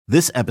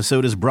This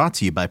episode is brought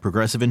to you by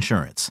Progressive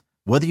Insurance.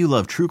 Whether you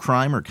love true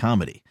crime or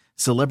comedy,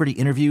 celebrity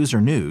interviews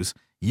or news,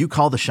 you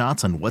call the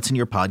shots on what's in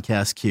your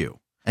podcast queue.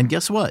 And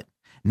guess what?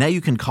 Now you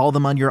can call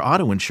them on your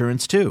auto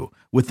insurance too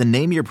with the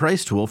Name Your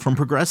Price tool from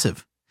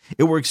Progressive.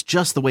 It works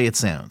just the way it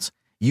sounds.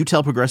 You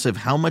tell Progressive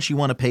how much you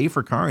want to pay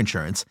for car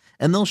insurance,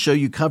 and they'll show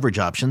you coverage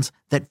options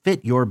that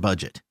fit your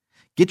budget.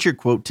 Get your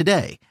quote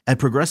today at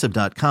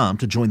Progressive.com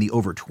to join the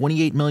over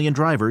 28 million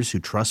drivers who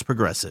trust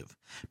Progressive.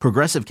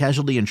 Progressive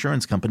Casualty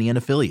Insurance Company and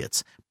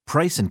Affiliates.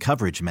 Price and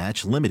coverage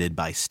match limited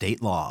by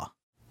state law.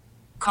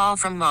 Call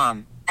from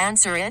mom.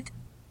 Answer it.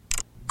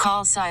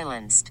 Call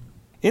silenced.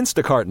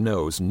 Instacart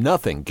knows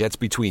nothing gets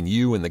between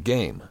you and the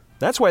game.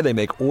 That's why they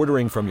make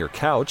ordering from your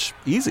couch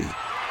easy.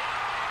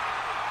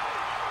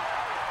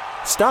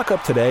 Stock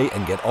up today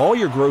and get all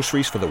your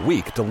groceries for the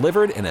week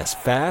delivered in as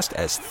fast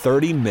as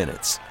 30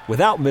 minutes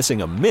without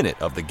missing a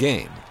minute of the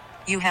game.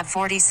 You have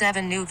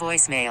 47 new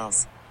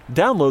voicemails.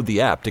 Download the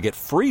app to get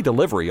free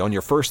delivery on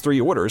your first 3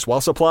 orders while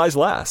supplies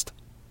last.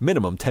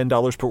 Minimum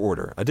 $10 per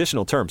order.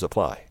 Additional terms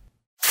apply.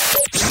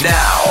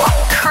 Now,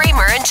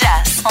 Kramer and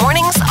Jess.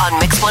 Mornings on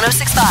Mix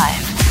 106.5.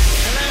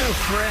 Hello,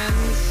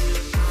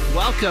 friends.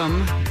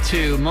 Welcome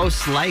to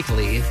most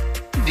likely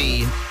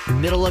the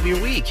middle of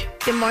your week.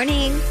 Good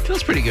morning.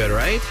 Feels pretty good,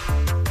 right?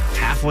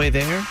 Halfway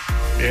there.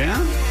 Yeah?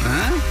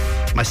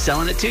 Am I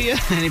selling it to you?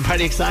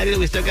 Anybody excited?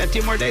 We still got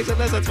 2 more days of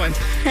this. That's fine.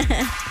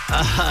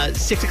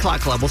 6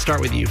 o'clock club. We'll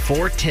start with you.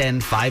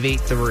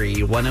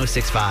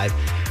 410-583-1065.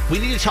 We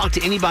need to talk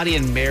to anybody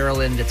in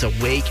Maryland that's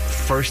awake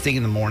first thing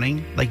in the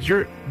morning. Like,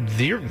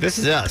 this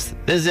is us.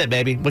 This is it,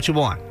 baby. What you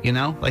want, you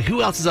know? Like,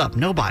 who else is up?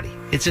 Nobody.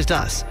 It's just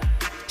us.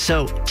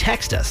 So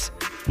text us.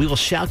 We will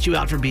shout you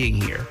out for being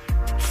here.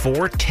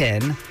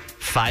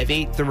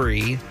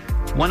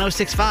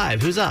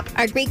 410-583-1065. Who's up?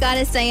 Our Greek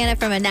goddess Diana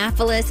from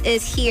Annapolis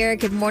is here.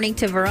 Good morning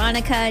to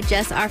Veronica.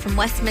 Jess R. from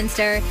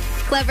Westminster.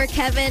 Clever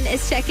Kevin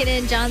is checking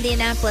in. John the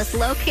Annapolis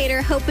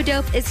locator.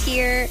 Hope-a-Dope is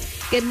here.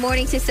 Good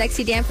morning to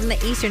Sexy Dan from the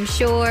Eastern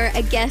Shore.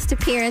 A guest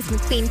appearance from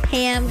Queen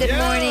Pam. Good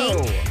morning.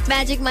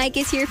 Magic Mike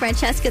is here.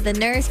 Francesca the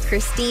nurse.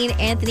 Christine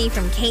Anthony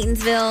from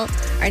Catonsville.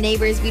 Our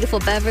neighbors, beautiful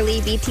Beverly.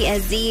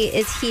 BTSZ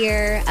is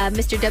here.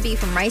 Mr. W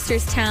from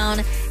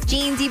Reisterstown.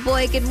 Jeansy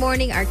Boy, good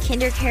morning. Our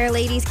kinder care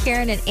ladies,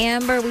 Karen and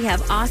Amber. We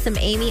have awesome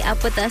Amy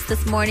up with us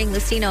this morning.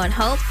 Lucino and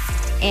Hope.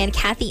 And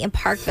Kathy in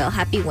Parkville.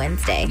 Happy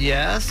Wednesday.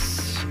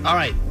 Yes. All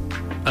right.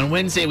 On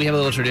Wednesday, we have a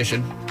little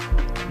tradition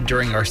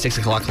during our 6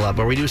 o'clock club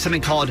where we do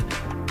something called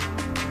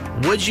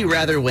Would You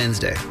Rather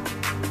Wednesday.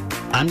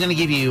 I'm going to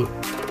give you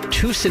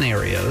 2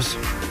 scenarios.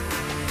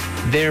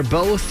 They're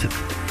both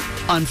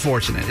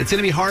unfortunate. It's going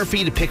to be hard for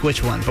you to pick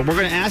which one, but we're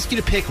going to ask you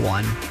to pick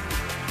one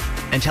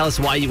and tell us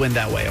why you went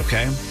that way,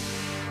 okay?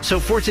 So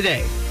for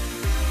today,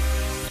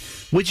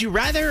 would you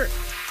rather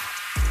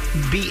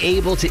be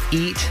able to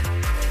eat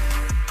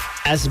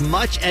as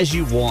much as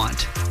you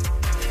want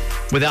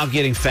without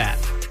getting fat?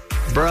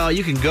 Bro,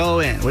 you can go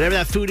in. Whatever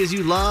that food is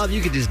you love,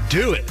 you can just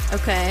do it.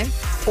 Okay.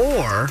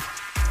 Or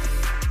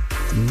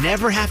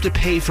never have to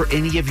pay for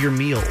any of your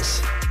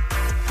meals.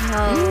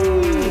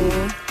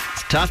 Oh.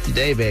 It's tough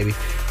today, baby.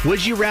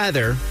 Would you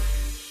rather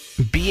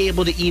be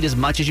able to eat as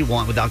much as you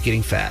want without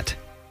getting fat,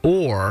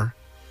 or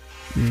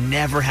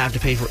never have to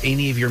pay for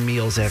any of your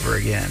meals ever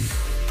again?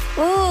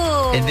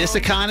 Ooh. In this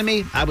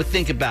economy, I would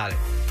think about it.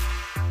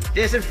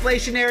 This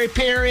inflationary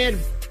period,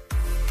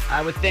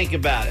 I would think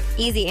about it.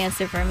 Easy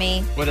answer for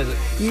me. What is it?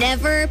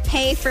 Never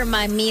pay for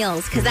my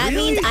meals, because that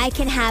means I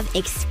can have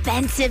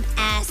expensive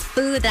ass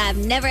food that I've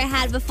never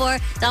had before,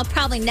 that I'll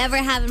probably never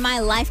have in my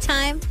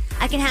lifetime.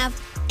 I can have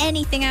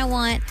anything I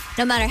want,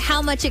 no matter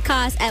how much it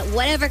costs, at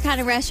whatever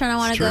kind of restaurant I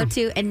want to go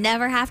to, and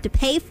never have to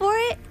pay for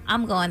it.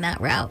 I'm going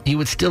that route. You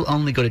would still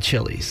only go to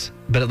Chili's,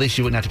 but at least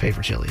you wouldn't have to pay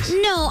for Chili's.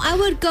 No, I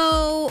would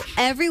go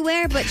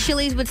everywhere, but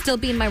Chili's would still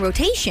be in my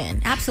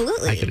rotation.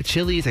 Absolutely. I go to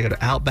Chili's, I go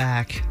to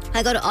Outback.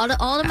 I go to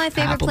all of my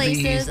favorite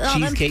Applebee's, places.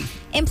 cheesecake.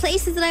 In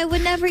places that I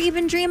would never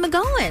even dream of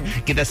going.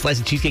 Get that slice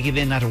of cheesecake and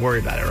then not to worry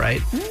about it, right?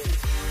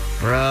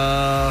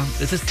 Bro,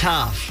 this is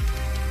tough.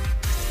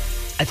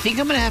 I think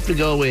I'm going to have to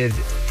go with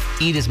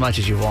eat as much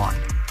as you want.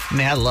 I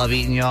mean, I love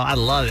eating, y'all. I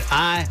love it.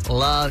 I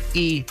love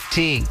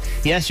eating.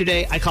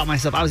 Yesterday, I caught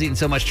myself. I was eating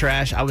so much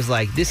trash. I was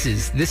like, this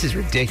is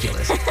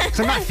ridiculous. Because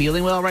I'm not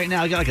feeling well right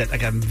now. I got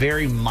like a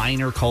very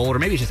minor cold, or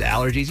maybe it's just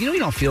allergies. You know, you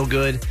don't feel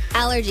good.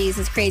 Allergies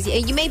is crazy.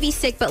 You may be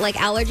sick, but like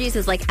allergies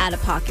is like out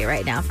of pocket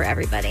right now for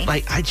everybody.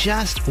 Like, I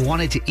just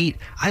wanted to eat.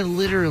 I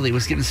literally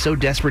was getting so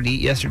desperate to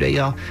eat yesterday,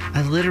 y'all.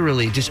 I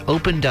literally just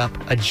opened up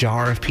a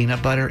jar of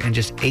peanut butter and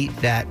just ate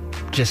that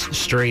just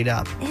straight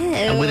up. Ew.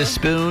 And with a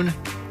spoon.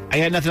 I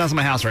had nothing else in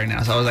my house right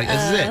now, so I was like,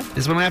 this is it.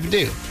 This is what I'm going to have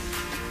to do.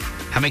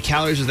 How many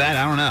calories was that?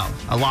 I don't know.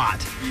 A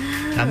lot.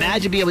 Now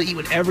imagine being able to eat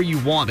whatever you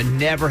want, but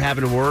never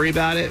having to worry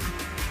about it.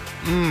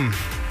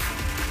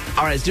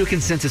 All right, let's do a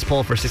consensus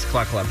poll for 6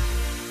 o'clock club.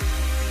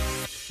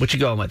 What you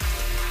going with?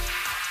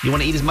 You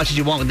want to eat as much as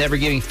you want with never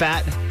getting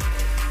fat?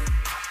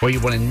 or you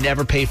want to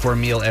never pay for a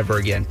meal ever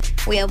again?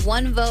 We have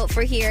one vote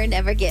for here,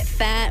 never get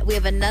fat. We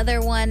have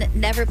another one,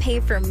 never pay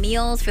for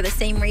meals for the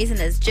same reason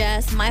as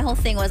Jess. My whole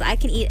thing was I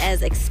can eat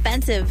as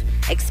expensive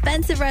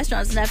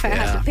restaurants, never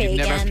have to pay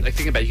again.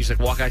 Think about it. You just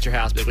walk out your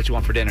house, pick what you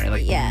want for dinner,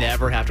 and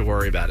never have to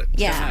worry about it.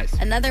 Yeah. Nice.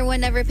 Another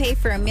one, never pay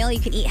for a meal. You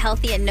can eat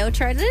healthy and no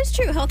charge. That is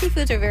true. Healthy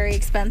foods are very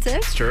expensive.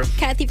 It's true.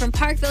 Kathy from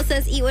Parkville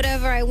says eat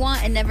whatever I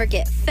want and never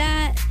get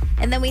fat.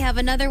 And then we have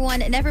another one,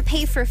 never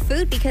pay for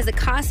food because it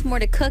costs more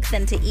to cook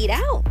than to eat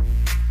out.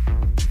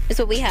 Is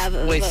what we have.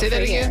 Wait, say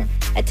that again?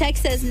 A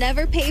text says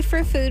never pay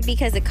for food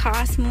because it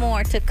costs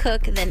more to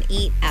cook than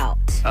eat out.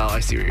 Oh, I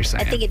see what you're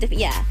saying. I think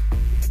yeah.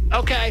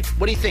 Okay.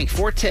 What do you think?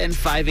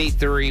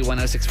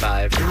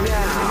 410-583-1065.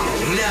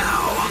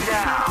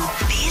 Now.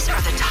 These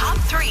are the top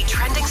 3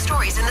 trending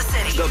stories in the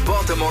city. The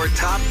Baltimore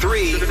Top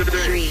 3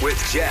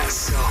 with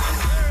Jess.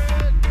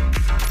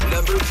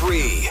 Number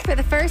 3. For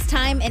the first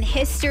time in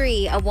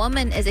history, a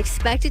woman is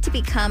expected to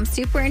become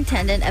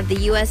superintendent of the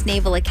U.S.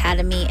 Naval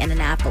Academy in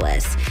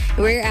Annapolis.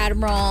 Rear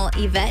Admiral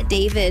Yvette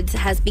Davids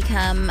has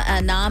become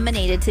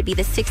nominated to be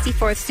the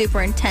 64th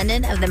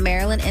superintendent of the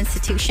Maryland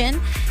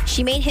institution.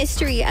 She made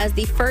history as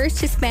the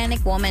first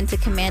Hispanic woman to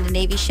command a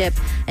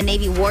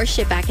Navy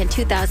warship back in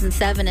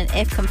 2007. And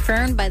if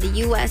confirmed by the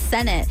U.S.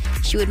 Senate,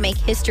 she would make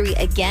history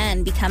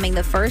again, becoming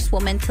the first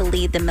woman to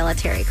lead the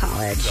military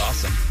college.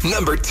 That's awesome.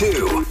 Number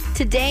 2.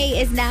 Today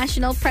is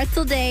National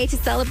Pretzel Day. To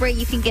celebrate,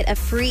 you can get a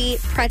free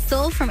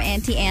pretzel from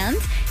Auntie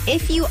Anne's.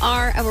 If you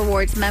are a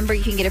rewards member,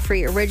 you can get a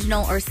free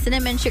original or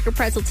cinnamon sugar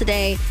pretzel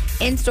today.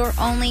 In-store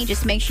only.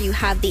 Just make sure you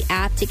have the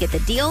app to get the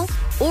deal.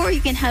 Or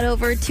you can head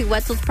over to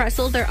Wetzel's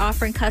Pretzels. They're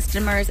offering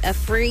customers a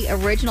free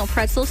original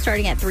pretzel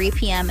starting at 3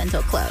 p.m.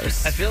 until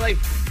close. I feel like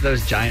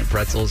those giant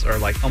pretzels are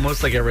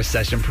almost like a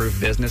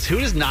recession-proof business. Who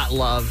does not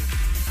love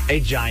a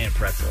giant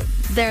pretzel?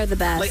 They're the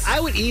best. I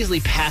would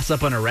easily pass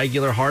up on a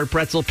regular hard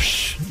pretzel.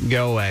 Psh,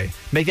 go away.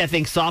 Make that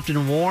thing soft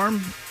and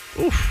warm.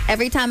 Oof.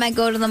 Every time I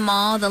go to the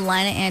mall, the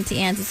line at Auntie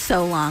Anne's is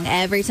so long.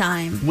 Every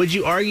time. Would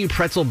you argue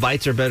pretzel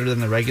bites are better than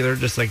the regular,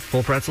 just like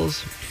full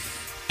pretzels?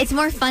 It's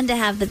more fun to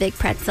have the big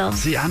pretzel.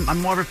 See, I'm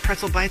more of a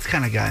pretzel bites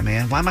kind of guy,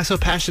 man. Why am I so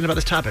passionate about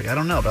this topic? I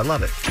don't know, but I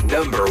love it.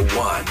 Number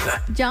 1.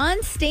 John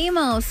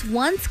Stamos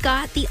once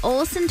got the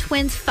Olsen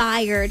twins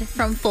fired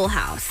from Full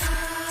House.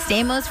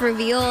 Stamos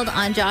revealed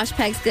on Josh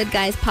Peck's Good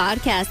Guys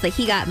podcast that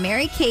he got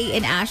Mary-Kate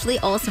and Ashley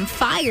Olsen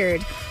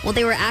fired while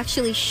they were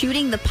actually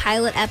shooting the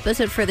pilot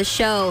episode for the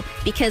show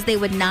because they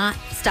would not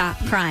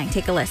stop crying.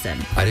 Take a listen.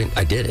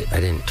 I did it. I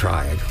didn't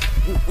try.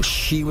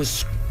 She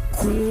was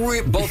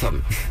both of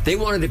them. They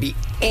wanted to be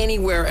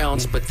anywhere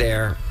else but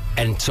there,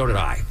 and so did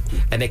I.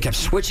 And they kept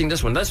switching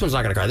this one. This one's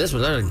not going to cry. This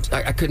one,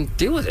 I couldn't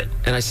deal with it.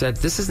 And I said,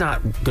 this is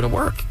not going to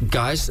work,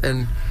 guys.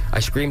 And I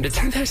screamed at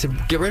them. I said,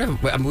 get rid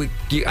of him.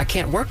 I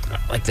can't work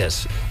like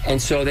this.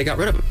 And so they got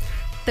rid of him.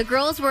 The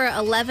girls were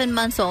 11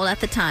 months old at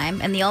the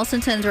time, and the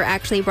Olsen twins were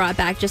actually brought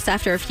back just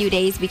after a few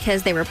days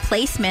because their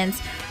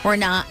replacements were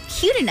not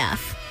cute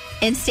enough.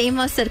 And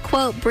Stamos said,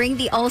 quote, bring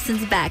the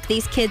Olsens back.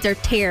 These kids are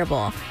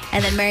terrible.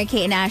 And then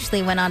Mary-Kate and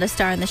Ashley went on to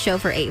star in the show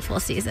for 8 full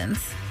seasons.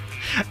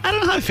 I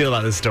don't know how I feel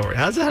about this story.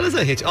 How does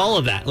that hit you? All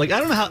of that. I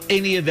don't know how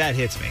any of that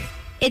hits me.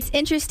 It's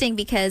interesting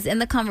because in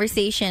the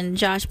conversation,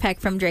 Josh Peck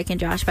from Drake and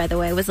Josh, by the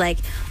way, was like,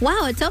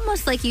 wow, it's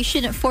almost like you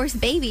shouldn't force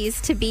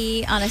babies to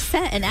be on a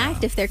set and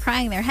act if they're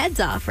crying their heads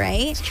off,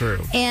 right? It's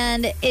true.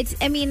 And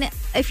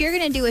if you're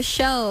going to do a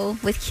show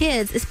with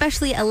kids,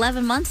 especially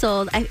 11 months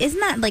old, isn't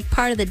that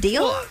part of the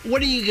deal? Well,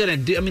 what are you going to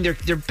do? I mean,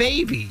 they're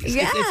babies.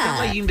 Yeah. It's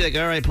not like you can be like,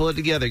 all right, pull it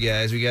together,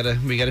 guys. We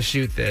gotta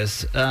shoot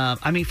this. First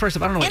off,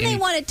 I don't know. And they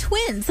wanted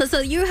twins. So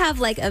you have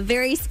a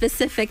very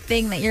specific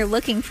thing that you're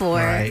looking for.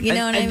 Right. You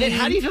know what I mean? And then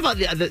how do you feel about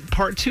the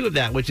part 2 of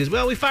that, which is,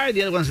 we fired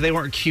the other ones, so they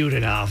weren't cute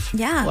enough.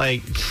 Yeah.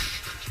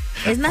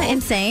 Isn't that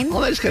insane?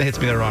 Well, that just kind of hits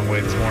me the wrong way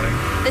this morning.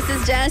 This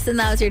is Jess, and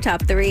that was your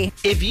top 3.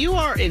 If you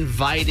are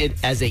invited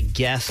as a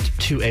guest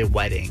to a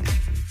wedding,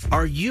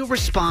 are you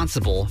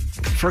responsible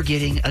for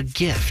getting a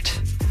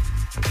gift?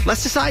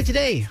 Let's decide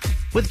today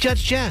with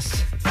Judge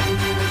Jess.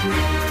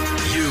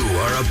 You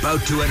are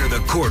about to enter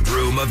the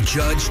courtroom of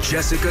Judge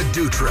Jessica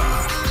Dutra.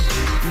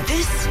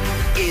 This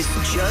is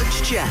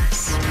Judge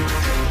Jess.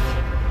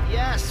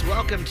 Yes,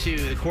 welcome to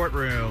the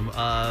courtroom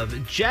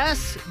of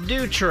Jess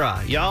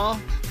Dutra, y'all.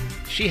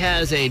 She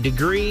has a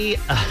degree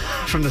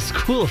from the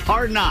School of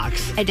Hard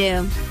Knocks. I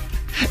do.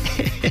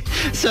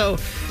 So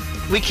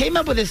we came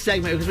up with this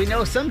segment because we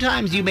know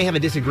sometimes you may have a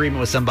disagreement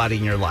with somebody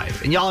in your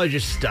life, and y'all are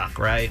just stuck,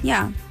 right?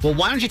 Yeah. Well,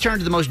 why don't you turn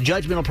to the most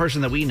judgmental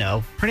person that we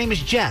know? Her name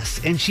is Jess,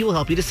 and she will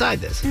help you decide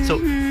this. So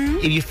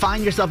if you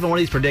find yourself in one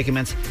of these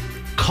predicaments,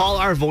 call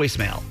our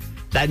voicemail.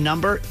 That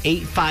number,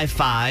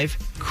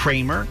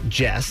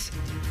 855-KRAMER-JESS.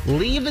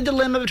 Leave the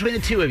dilemma between the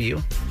two of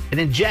you, and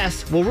then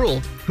Jess will rule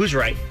who's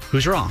right,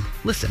 who's wrong.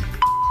 Listen.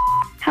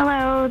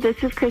 Hello,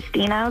 this is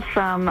Christina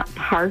from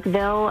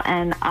Parkville,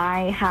 and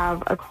I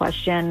have a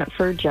question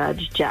for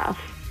Judge Jeff.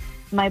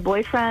 My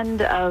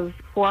boyfriend of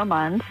 4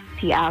 months,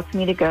 he asked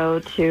me to go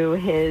to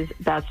his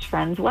best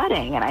friend's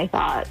wedding, and I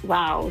thought,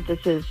 wow,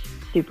 this is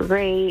super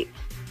great.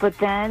 But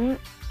then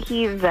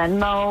he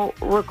Venmo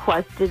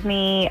requested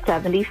me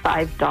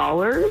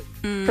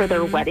 $75 for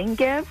their wedding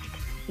gift.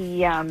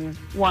 He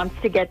wants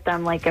to get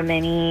them like a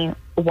mini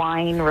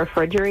wine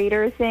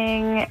refrigerator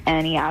thing,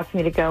 and he asked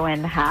me to go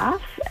in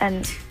half.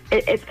 And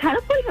it's kind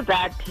of like a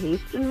bad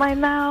taste in my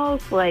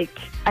mouth. Like,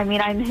 I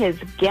mean, I'm his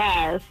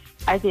guest.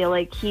 I feel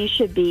like he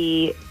should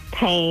be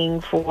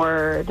paying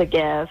for the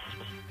gift.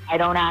 I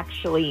don't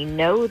actually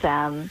know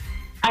them.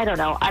 I don't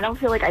know. I don't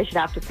feel like I should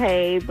have to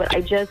pay, but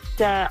I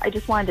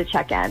just wanted to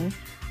check in.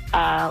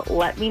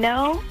 Let me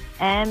know,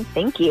 and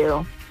thank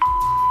you.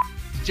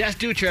 Jess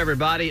Dutra,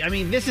 everybody. I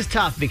mean, this is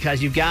tough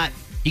because you got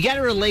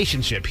a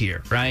relationship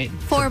here, right?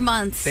 4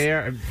 months.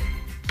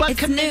 But it's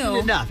committed new.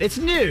 enough. It's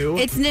new.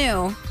 It's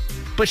new.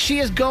 But she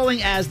is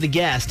going as the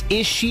guest.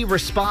 Is she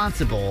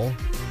responsible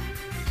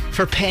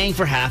for paying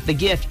for half the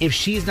gift if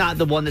she's not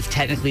the one that's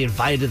technically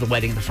invited to the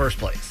wedding in the first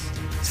place?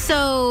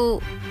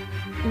 So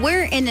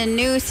we're in a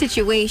new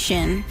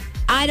situation.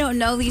 I don't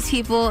know these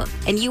people,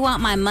 and you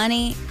want my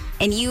money,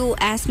 and you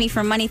ask me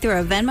for money through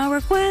a Venmo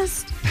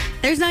request?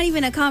 There's not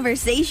even a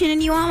conversation,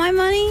 and you want my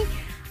money?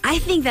 I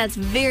think that's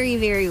very,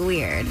 very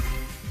weird.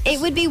 It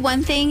would be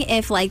one thing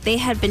if, like, they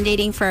had been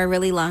dating for a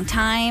really long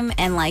time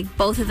and, like,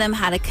 both of them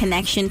had a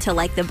connection to,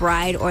 like, the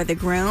bride or the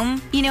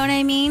groom. You know what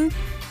I mean?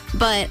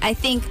 But I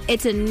think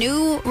it's a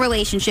new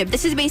relationship.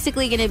 This is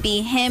basically going to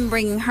be him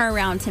bringing her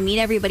around to meet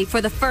everybody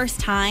for the first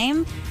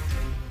time.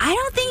 I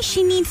don't think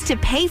she needs to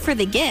pay for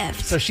the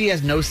gift. So she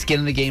has no skin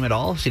in the game at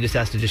all? She just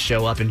has to just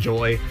show up,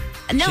 enjoy?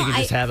 No, she can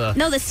just have a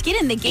the skin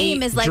in the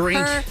game is like drink.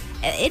 her.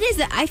 It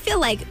is. I feel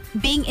like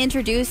being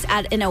introduced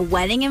in a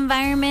wedding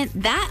environment,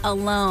 that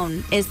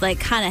alone is like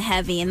kind of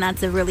heavy, and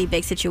that's a really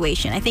big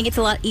situation. I think it's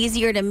a lot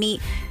easier to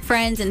meet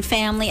friends and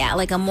family at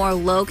like a more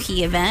low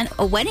key event.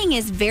 A wedding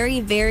is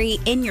very, very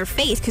in your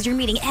face because you're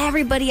meeting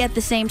everybody at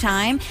the same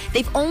time.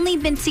 They've only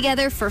been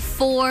together for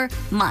 4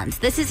 months.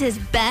 This is his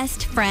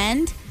best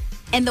friend.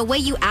 And the way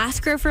you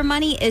ask her for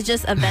money is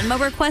just a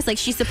Venmo request. Like,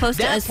 she's supposed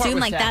to assume,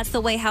 like, that's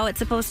the way how it's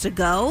supposed to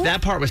go.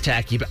 That part was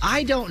tacky, but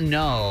I don't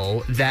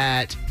know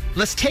that.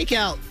 Let's take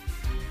out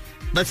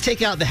the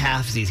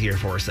halfsies here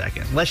for a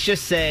second. Let's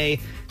just say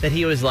that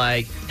he was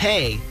like,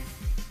 hey,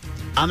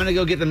 I'm going to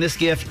go get them this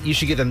gift. You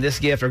should get them this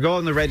gift, or go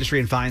on the registry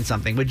and find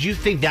something. Would you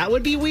think that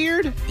would be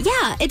weird?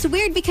 Yeah, it's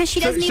weird because she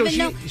doesn't even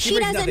know. She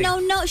doesn't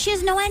nothing. know. She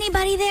doesn't know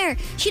anybody there.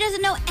 She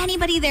doesn't know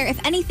anybody there. If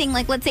anything,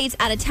 like, let's say it's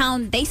out of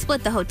town, they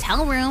split the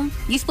hotel room.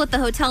 You split the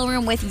hotel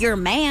room with your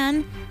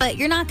man, but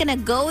you're not going to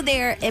go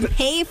there and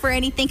pay for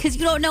anything because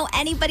you don't know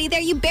anybody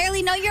there. You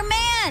barely know your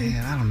man.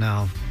 Man, I don't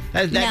know.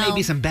 That may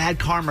be some bad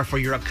karma for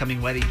your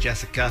upcoming wedding,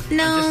 Jessica.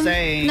 No, I'm just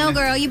saying. No,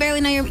 girl, you barely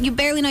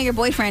know your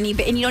boyfriend,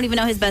 and you don't even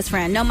know his best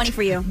friend. No money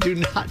for you. Do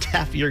not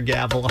tap your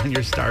gavel on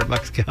your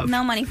Starbucks cup.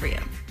 No money for you.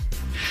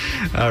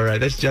 All right,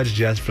 that's Judge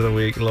Jess for the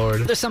week,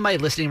 Lord. There's somebody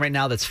listening right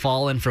now that's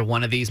fallen for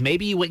one of these.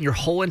 Maybe you went your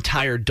whole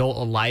entire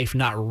adult life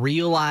not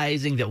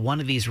realizing that one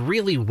of these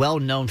really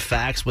well-known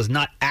facts was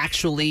not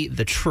actually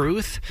the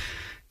truth.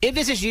 If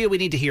this is you, we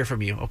need to hear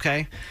from you,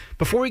 okay?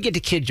 Before we get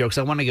to kid jokes,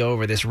 I want to go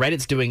over this.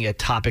 Reddit's doing a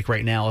topic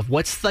right now of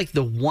what's like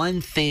the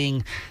one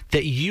thing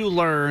that you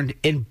learned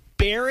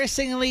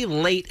embarrassingly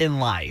late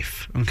in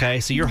life, okay?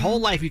 So your whole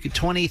life, you could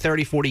 20,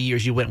 30, 40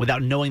 years you went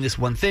without knowing this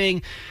one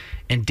thing,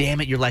 and damn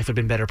it, your life would have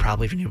been better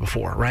probably if you knew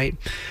before, right?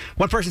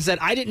 One person said,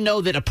 I didn't know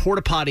that a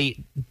porta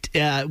potty,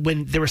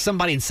 when there was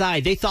somebody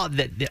inside, they thought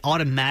that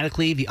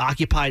automatically the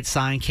occupied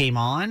sign came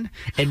on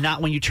and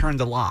not when you turned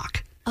the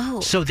lock.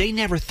 Oh. So they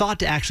never thought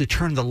to actually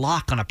turn the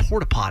lock on a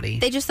porta potty.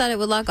 They just thought it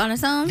would lock on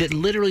its own? That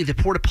literally the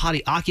porta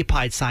potty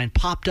occupied sign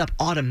popped up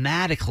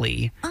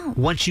automatically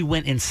once you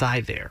went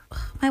inside there.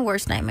 My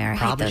worst nightmare. I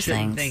hate those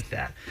shouldn't things. think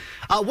that.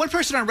 One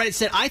person on Reddit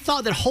said, I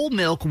thought that whole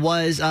milk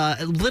was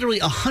literally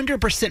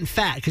 100%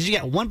 fat because you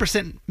got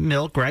 1%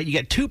 milk, right? You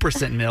got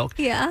 2% milk.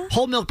 Yeah.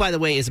 Whole milk, by the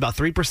way, is about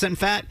 3%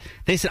 fat.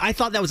 They said, I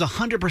thought that was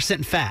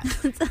 100% fat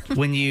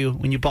when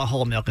you bought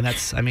whole milk. And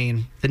that's, I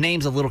mean, the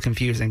name's a little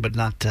confusing, but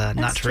not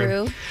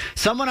true.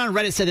 Someone on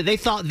Reddit said that they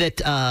thought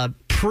that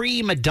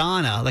prima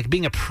donna, like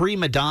being a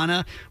prima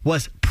donna,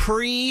 was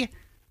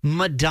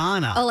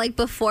pre-Madonna. Oh, like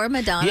before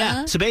Madonna?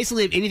 Yeah. So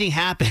basically, if anything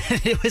happened,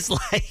 it was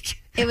like...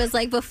 It was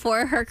like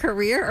before her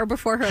career or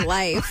before her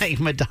life? Like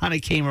Madonna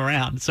came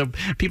around. So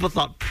people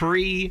thought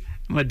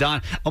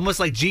pre-Madonna, almost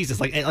like Jesus,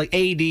 like AD,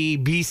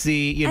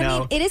 BC, you know. I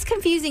mean, it is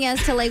confusing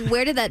as to, like,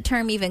 where did that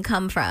term even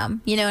come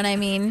from? You know what I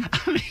mean?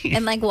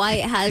 And, like, why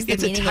it has the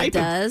meaning it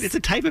does. It's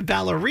a type of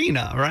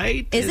ballerina,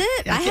 right? Is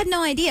it? I had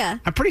no idea.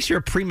 I'm pretty sure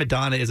a prima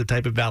donna is a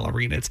type of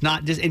ballerina. It's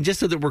not just, and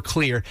just so that we're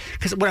clear,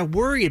 because what I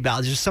worry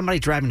about is just somebody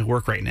driving to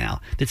work right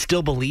now that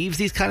still believes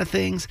these kind of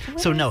things.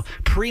 So no,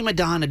 prima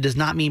donna does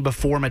not mean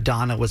before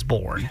Madonna was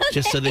born,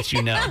 just so that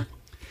you know.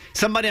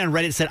 Somebody on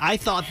Reddit said, I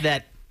thought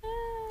that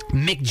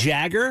Mick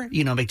Jagger,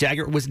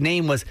 his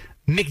name was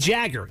Mick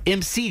Jagger,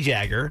 MC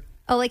Jagger.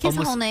 Oh, like his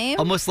whole name?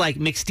 Almost like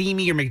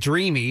McSteamy or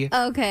McDreamy.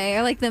 Okay,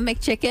 or like the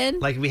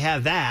McChicken. Like we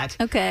have that.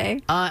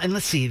 Okay. And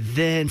let's see.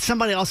 Then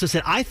somebody also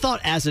said, I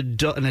thought as an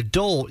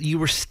adult, you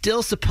were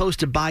still supposed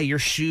to buy your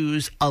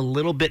shoes a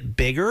little bit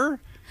bigger.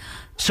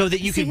 So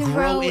that you can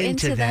grow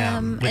into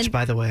them. Which,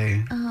 by the way,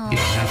 you don't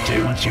have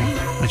to once you're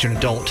an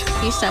adult.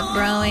 You stop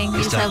growing.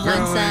 You just have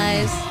one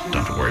size.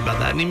 Don't have to worry about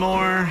that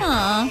anymore.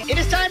 Aw. It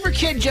is time for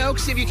kid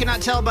jokes, if you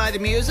cannot tell by the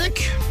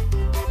music.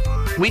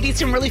 We need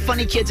some really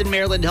funny kids in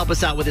Maryland to help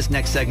us out with this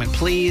next segment,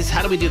 please.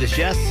 How do we do this,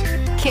 Jess?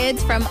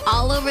 Kids from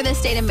all over the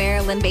state of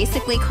Maryland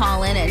basically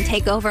call in and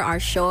take over our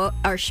show,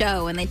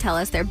 and they tell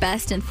us their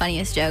best and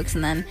funniest jokes,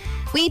 and then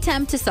we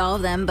attempt to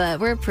solve them, but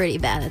we're pretty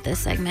bad at this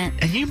segment.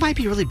 And you might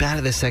be really bad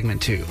at this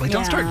segment, too.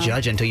 Don't start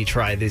judging until you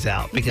try these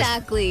out. Because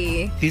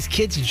exactly. These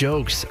kids'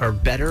 jokes are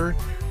better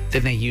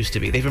than they used to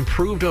be. They've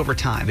improved over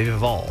time. They've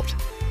evolved.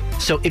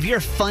 So if you're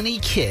a funny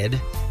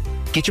kid,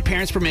 get your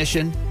parents'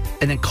 permission,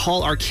 and then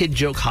call our kid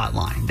joke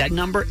hotline. That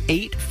number,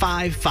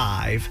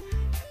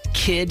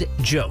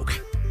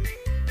 855-KID-JOKE.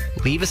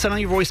 Leave us on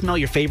your voicemail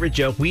your favorite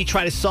joke. We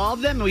try to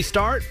solve them, and we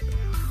start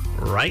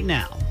right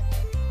now.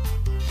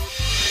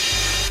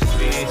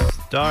 Okay.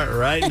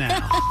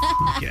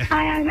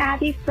 Hi, I'm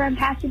Abby from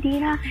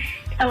Pasadena.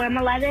 I'm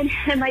 11,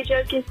 and my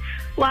joke is,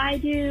 why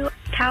do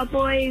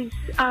cowboys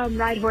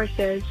ride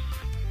horses?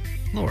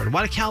 Lord,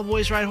 why do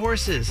cowboys ride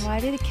horses? Why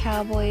do the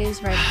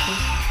cowboys ride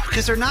horses?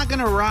 Because they're not going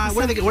to ride.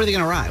 What are they going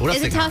to ride? What else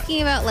is it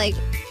talking about like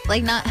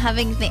not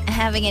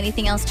having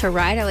anything else to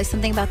ride, or like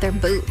something about their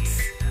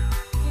boots?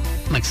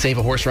 Like save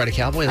a horse, ride a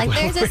cowboy? Like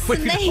there's a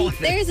snake.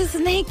 There's a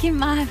snake in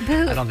my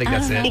boot. I don't think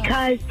that's it.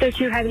 Because they're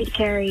too heavy to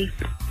carry.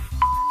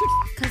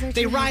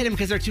 They ride them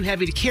because they're too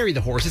heavy to carry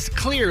the horses.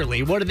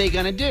 Clearly, what are they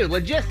going to do?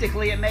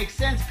 Logistically, it makes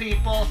sense,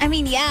 people. I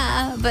mean,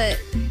 yeah, but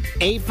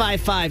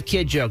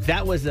 855-KID-JOKE.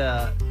 That was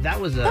a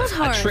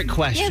trick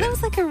question. Yeah, that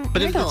was like a riddle.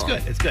 But it's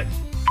good. It's good.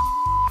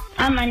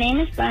 My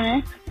name is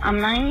Bennett. I'm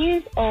 9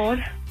 years old,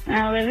 and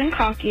I live in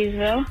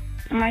Cockeysville.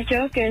 And my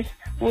joke is,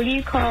 what do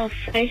you call a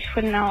fish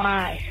with no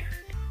eyes?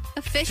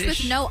 A fish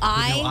with no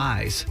eye? With no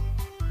eyes.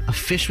 A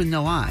fish with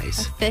no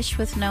eyes. A fish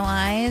with no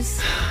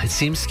eyes. It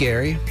seems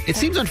scary. It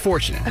seems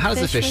unfortunate. How does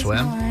the fish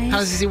swim? How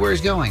does he see where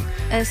he's going?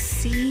 A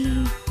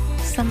sea.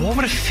 What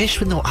would a fish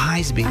with no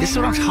eyes be? This is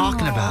what I'm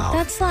talking about.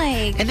 That's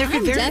like, I'm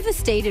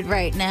devastated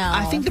right now.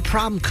 I think the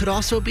problem could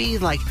also be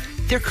like,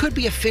 there could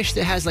be a fish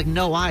that has like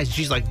no eyes.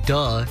 She's like,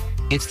 duh,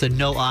 it's the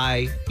no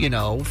eye,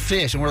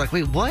 fish. And we're like,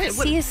 wait, what?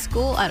 See a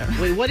school? I don't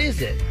know. Wait, what is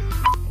it?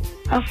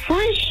 A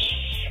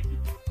fish.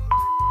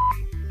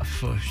 A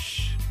fish.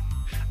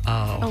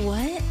 Oh. A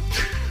what?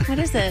 What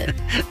is it?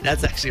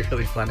 That's actually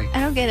really funny. I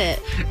don't get it.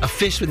 A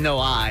fish with no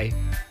eye.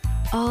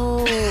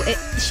 Oh,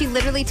 she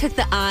literally took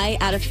the eye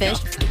out of fish.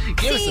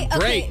 Give us a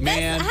break,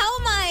 man.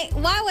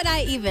 Why would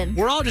I even?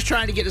 We're all just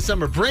trying to get a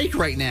summer break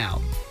right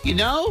now.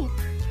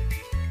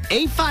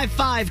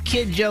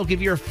 855-KID-JOKE.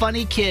 If you're a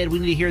funny kid, we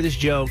need to hear this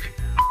joke.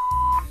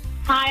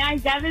 Hi, I'm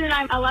Devin, and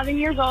I'm 11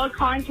 years old,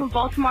 calling from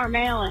Baltimore,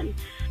 Maryland.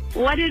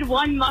 What did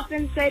one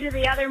muffin say to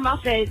the other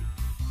muffin?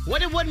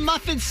 What did one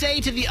muffin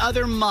say to the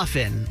other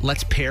muffin?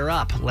 Let's pair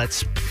up.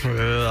 Let's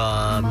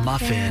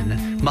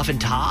muffin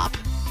top.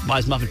 Why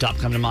does muffin top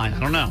come to mind? I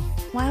don't know.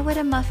 What would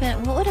a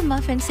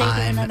muffin say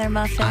to another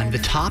muffin? I'm the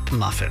top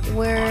muffin.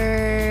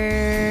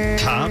 We're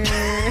top.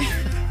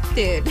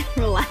 Dude,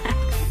 relax.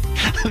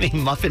 I mean,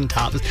 muffin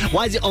top.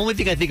 Why is the only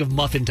thing I think of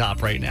muffin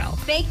top right now?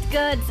 Baked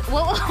goods.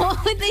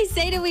 What would they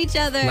say to each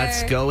other?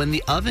 Let's go in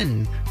the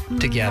oven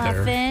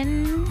together.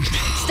 Muffin.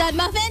 Stud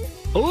muffin?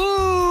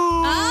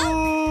 Ooh.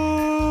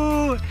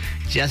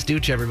 Jess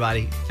Dooch,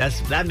 everybody.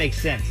 That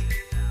makes sense.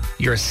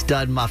 You're a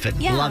stud muffin.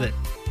 Yeah. Love it.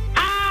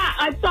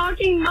 I'm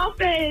talking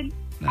muffin.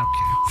 Okay.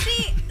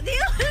 See, I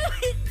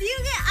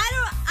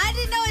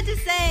didn't know what to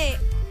say.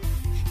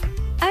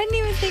 I didn't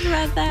even think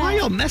about that. Why are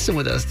y'all messing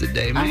with us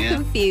today, man?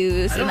 I'm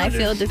confused and I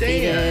feel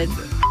defeated.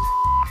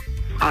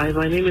 Hi,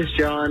 my name is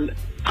John.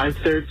 I'm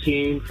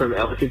 13 from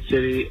Ellicott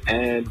City.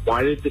 And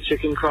why did the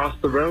chicken cross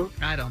the road?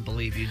 I don't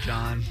believe you,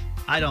 John.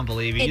 I don't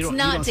believe you. It's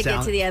not to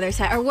get to the other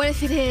side. Or what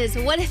if it is?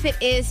 What if it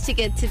is to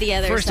get to the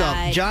other side? First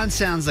off, John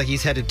sounds like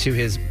he's headed to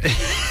his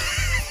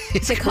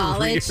to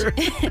college.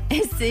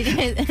 his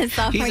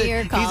sophomore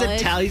year of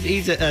college.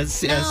 He's a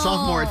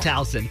sophomore at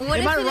Towson. Am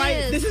I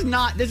right? This is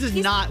not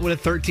what a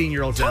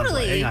 13-year-old sounds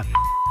like. Hang on.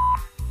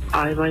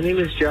 Hi, my name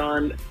is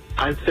John.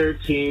 I'm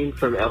 13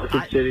 from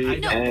Ellicott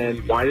City.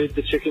 And why did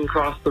the chicken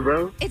cross the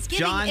road? It's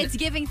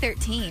giving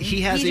 13.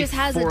 He just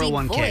has 401k.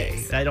 A deep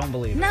voice. I don't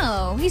believe it.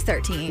 No, he's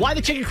 13. Why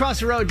the chicken cross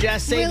the road,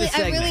 Jess? Save the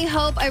segment.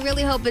 I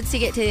really hope it's to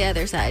get to the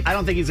other side. I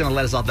don't think he's going to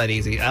let us off that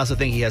easy. I also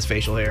think he has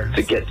facial hair.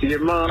 To get to your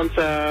mom's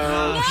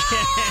house.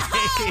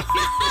 Okay.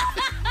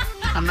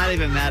 I'm not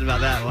even mad about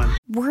that one.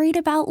 Worried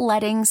about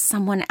letting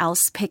someone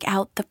else pick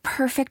out the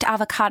perfect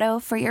avocado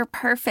for your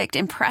perfect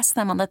impress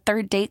them on the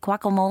third date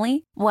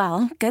guacamole?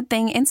 Well, good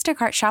thing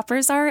Instacart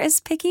shoppers are as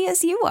picky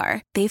as you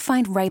are. They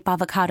find ripe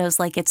avocados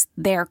like it's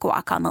their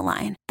guac on the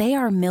line. They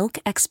are milk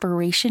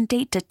expiration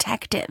date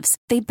detectives.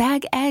 They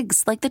bag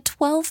eggs like the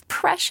 12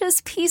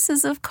 precious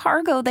pieces of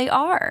cargo they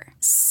are.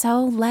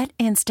 So let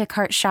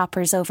Instacart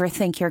shoppers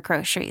overthink your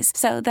groceries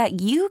so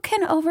that you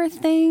can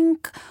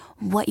overthink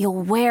what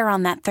you'll wear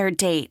on that third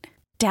date.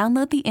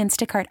 Download the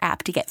Instacart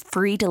app to get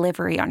free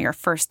delivery on your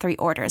first 3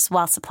 orders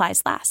while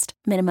supplies last.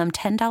 Minimum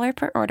 $10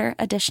 per order.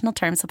 Additional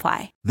terms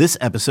apply. This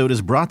episode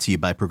is brought to you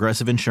by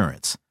Progressive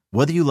Insurance.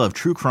 Whether you love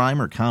true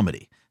crime or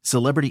comedy,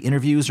 celebrity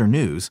interviews or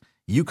news,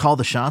 you call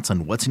the shots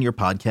on what's in your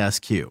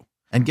podcast queue.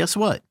 And guess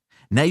what?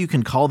 Now you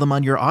can call them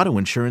on your auto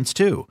insurance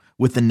too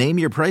with the Name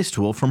Your Price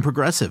tool from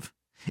Progressive.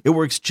 It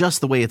works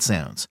just the way it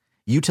sounds.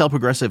 You tell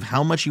Progressive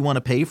how much you want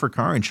to pay for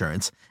car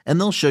insurance, and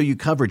they'll show you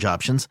coverage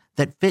options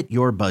that fit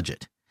your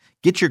budget.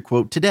 Get your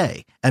quote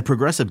today at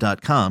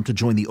Progressive.com to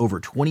join the over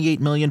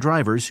 28 million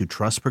drivers who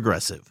trust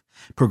Progressive.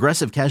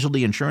 Progressive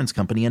Casualty Insurance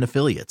Company and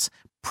Affiliates.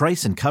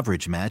 Price and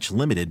coverage match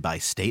limited by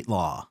state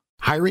law.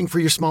 Hiring for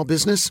your small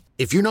business?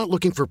 If you're not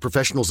looking for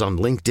professionals on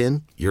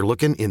LinkedIn, you're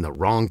looking in the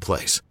wrong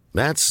place.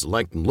 That's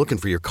like looking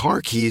for your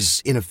car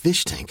keys in a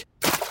fish tank.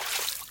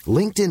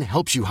 LinkedIn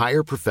helps you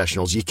hire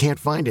professionals you can't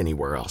find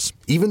anywhere else,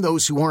 even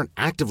those who aren't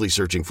actively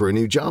searching for a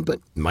new job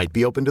but might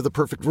be open to the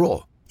perfect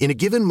role. In a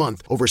given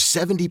month, over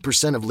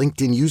 70% of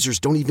LinkedIn users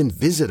don't even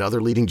visit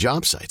other leading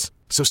job sites.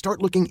 So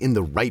start looking in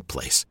the right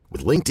place.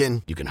 With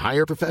LinkedIn, you can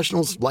hire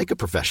professionals like a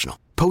professional.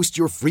 Post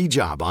your free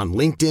job on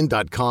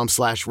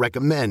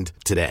linkedin.com/recommend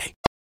today.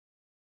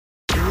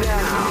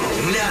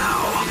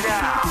 Now.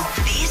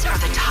 These are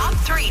the top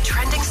 3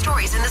 trending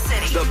stories in the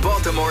city. The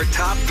Baltimore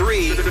Top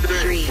 3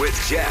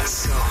 with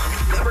Jess.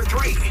 Number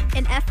 3.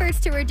 In efforts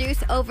to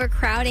reduce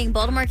overcrowding,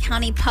 Baltimore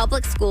County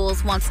Public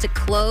Schools wants to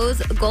close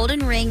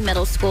Golden Ring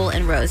Middle School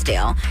in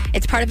Rosedale.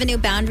 It's part of a new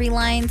boundary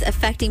lines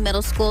affecting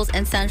middle schools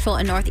in central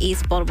and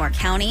northeast Baltimore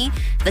County.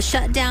 The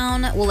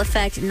shutdown will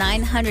affect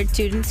 900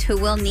 students who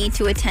will need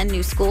to attend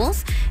new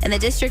schools, and the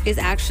district is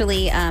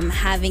actually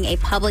having a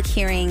public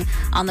hearing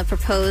on the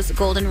proposed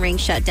Golden Ring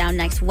shutdown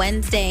next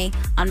Wednesday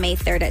on May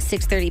 3rd at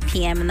 6:30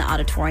 p.m. in the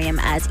auditorium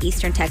as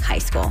Eastern Tech High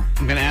School.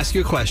 I'm going to ask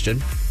you a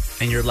question,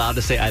 and you're allowed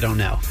to say, I don't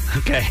know,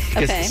 okay?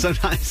 Because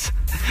sometimes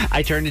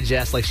I turn to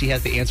Jess like she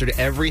has the answer to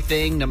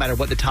everything, no matter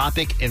what the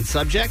topic and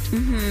subject.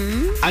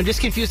 Mm-hmm. I'm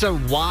just confused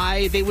on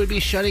why they would be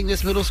shutting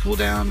this middle school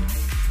down.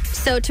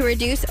 So to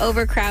reduce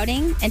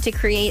overcrowding and to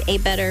create a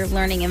better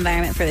learning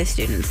environment for the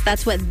students.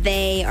 That's what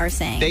they are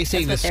saying. They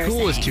saying the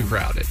school is too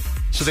crowded.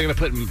 So they're going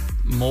to put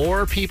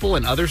more people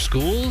in other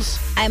schools?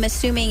 I'm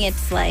assuming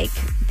it's like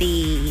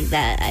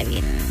I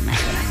don't know.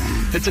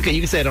 It's okay.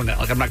 You can say I don't know.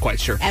 Like, I'm not quite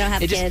sure. I don't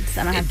have kids.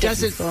 I don't have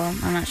kids in school.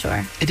 I'm not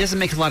sure. It doesn't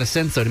make a lot of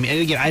sense, though, to me. And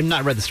again, I've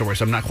not read the story,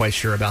 so I'm not quite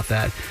sure about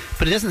that.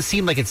 But it doesn't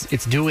seem like it's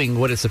doing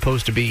what it's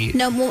supposed to be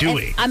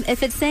doing. If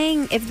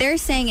they're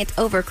saying it's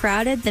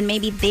overcrowded, then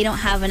maybe they don't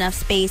have enough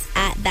space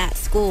at that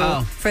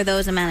school for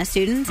those amount of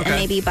students. Okay. And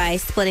maybe by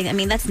splitting,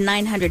 that's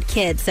 900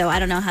 kids, so I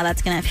don't know how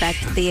that's going to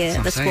affect the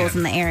schools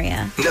in the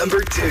area.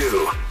 Number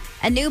 2.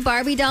 A new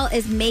Barbie doll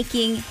is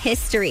making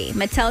history.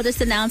 Mattel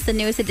just announced the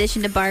newest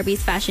addition to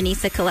Barbie's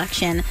Fashionista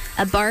collection,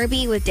 a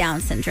Barbie with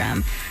Down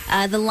syndrome.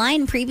 The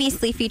line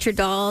previously featured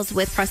dolls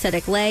with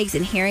prosthetic legs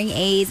and hearing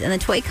aids, and the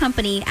toy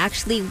company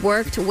actually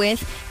worked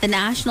with the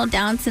National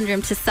Down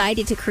Syndrome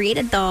Society to create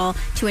a doll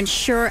to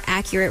ensure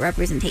accurate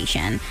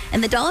representation.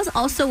 And the doll is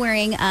also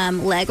wearing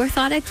leg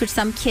orthotics, which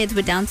some kids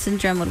with Down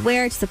syndrome would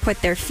wear to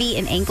support their feet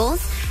and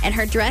ankles. And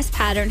her dress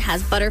pattern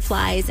has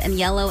butterflies and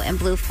yellow and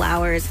blue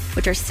flowers,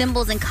 which are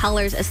symbols and colors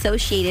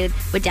associated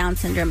with Down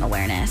syndrome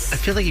awareness. I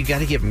feel like you got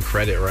to give them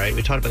credit, right?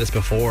 We talked about this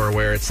before,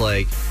 where it's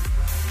like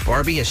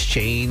Barbie has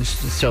changed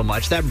so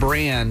much. That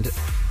brand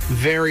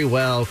very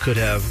well could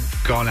have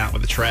gone out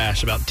with the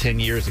trash about 10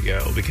 years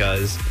ago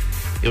because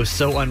it was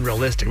so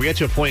unrealistic. We got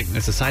to a point in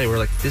society where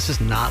like, this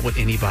is not what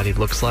anybody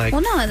looks like.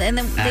 Well, no, and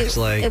then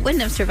it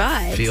wouldn't have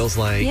survived. Feels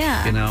like,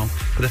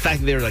 But the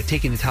fact that they're like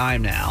taking the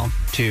time now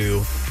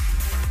to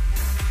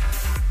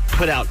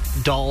put out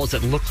dolls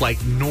that look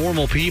like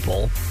normal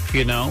people,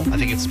 I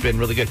think it's been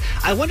really good.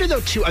 I wonder though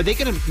too, are they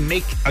going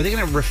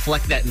to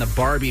reflect that in the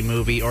Barbie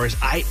movie, or is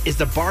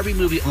the Barbie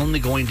movie only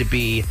going to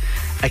be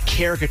a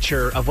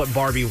caricature of what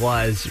Barbie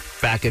was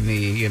back in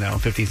the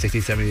 50s,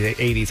 60s, 70s,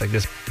 80s, like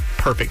this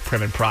perfect,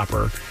 prim and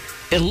proper?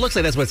 It looks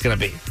like that's what it's going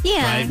to be.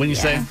 Yeah. Right? When you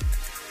say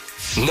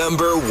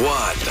Number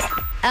 1.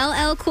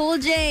 LL Cool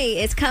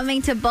J is coming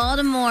to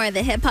Baltimore.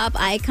 The hip-hop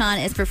icon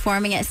is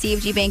performing at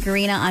CFG Bank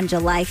Arena on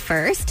July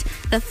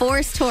 1st. The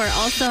Force Tour,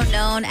 also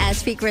known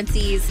as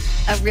Frequencies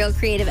of Real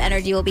Creative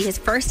Energy, will be his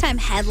first time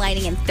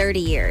headlining in 30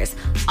 years.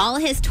 All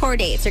his tour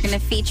dates are going to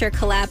feature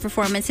collab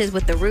performances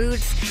with The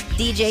Roots,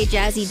 DJ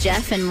Jazzy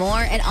Jeff, and more.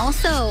 And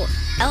also,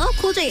 LL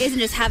Cool J isn't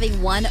just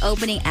having one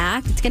opening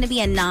act. It's going to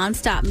be a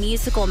nonstop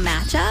musical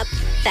matchup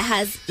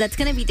that's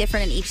going to be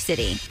different in each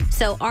city.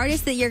 So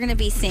artists that you're going to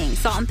be seeing: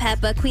 Salt and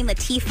Peppa, Queen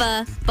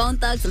Latifah, Bone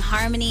Thugs and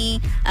Harmony,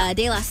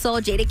 De La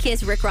Soul,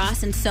 Jadakiss, Rick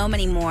Ross, and so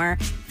many more.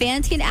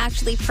 Fans can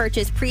actually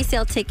purchase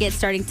pre-sale tickets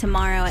starting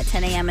tomorrow at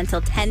 10 a.m. until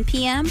 10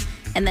 p.m.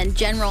 And then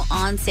general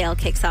on sale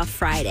kicks off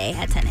Friday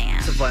at 10 a.m.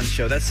 It's a fun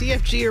show. That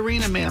CFG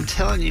Arena, man, I'm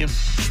telling you.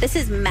 This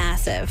is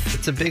massive.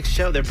 It's a big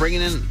show. They're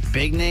bringing in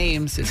big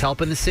names. It's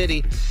helping the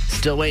city.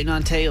 Still waiting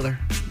on Taylor.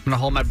 I'm going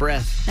to hold my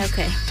breath.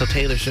 Okay. Till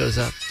Taylor shows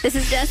up. This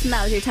is Jess, and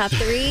that was your top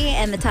 3,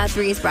 and the top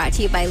 3 is brought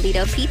to you by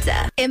Lido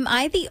Pizza. Am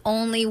I the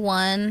only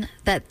one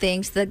that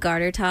thinks the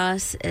garter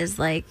toss is,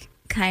 like,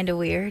 kind of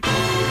weird?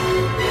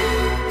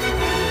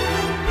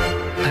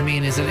 I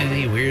mean, is it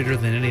any weirder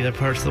than any other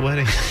parts of the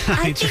wedding?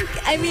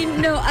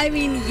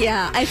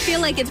 Yeah. I feel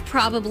like it's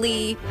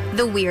probably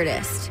the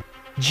weirdest.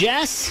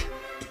 Jess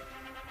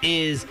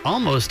is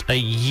almost a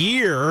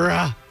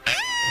year.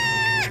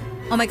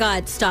 Oh my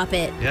God, stop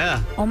it.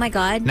 Yeah. Oh my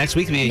God. Next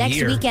week will be a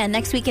year.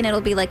 Next weekend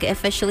it'll be like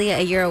officially a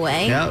year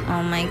away. Yep.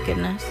 Oh my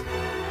goodness.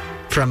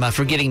 From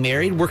getting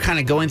married, we're kind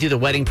of going through the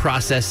wedding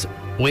process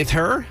with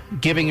her,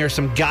 giving her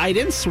some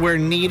guidance where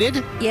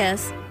needed.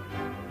 Yes.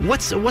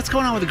 What's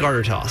going on with the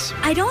garter toss?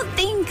 I don't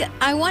think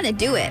I want to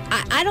do it.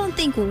 I don't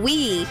think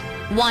we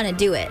want to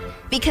do it.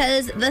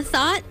 Because the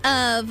thought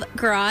of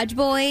Garage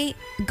Boy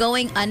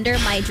going under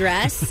my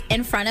dress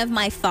in front of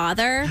my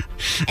father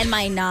and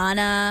my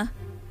nana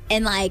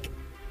and like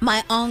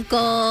my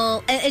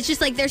uncle, it's just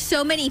like there's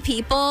so many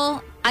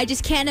people. I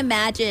just can't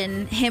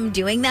imagine him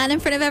doing that in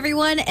front of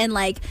everyone. And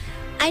like,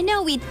 I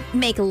know we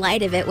make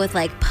light of it with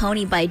like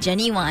Pony by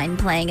Genuine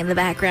playing in the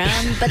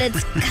background, but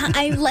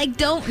I like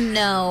don't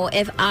know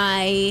if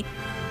I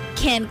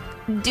can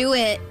do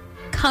it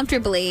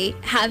comfortably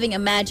having a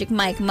Magic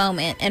Mike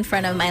moment in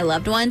front of my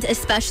loved ones,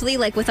 especially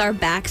like with our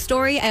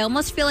backstory. I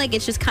almost feel like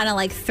it's just kind of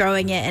like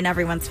throwing it in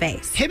everyone's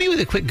face. Hit me with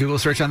a quick Google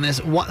search on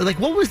this. What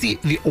was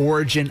the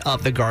origin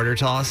of the garter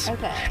toss?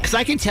 Okay. Because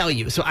I can tell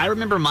you. So I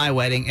remember my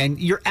wedding, and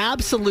you're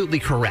absolutely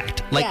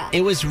correct. Like,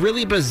 It was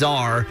really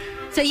bizarre.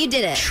 So you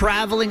did it.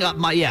 Traveling up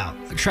my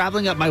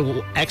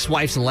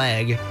ex-wife's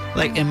leg,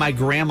 like, and my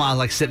grandma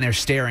like sitting there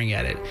staring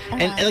at it.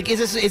 And like,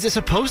 is this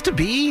supposed to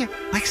be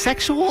like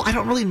sexual? I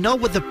don't really know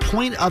what the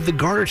point of the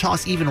garter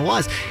toss even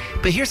was.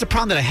 But here's the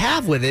problem that I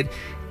have with it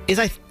is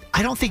I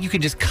don't think you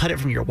can just cut it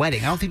from your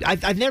wedding. I don't think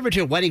I've never been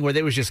to a wedding where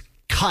there was just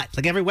cut.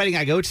 Like every wedding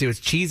I go to, as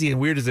cheesy and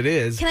weird as it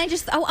is. Can I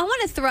just, I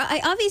want to throw,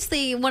 I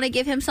obviously want to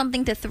give him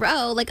something to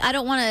throw. Like, I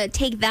don't want to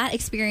take that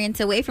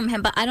experience away from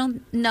him, but I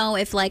don't know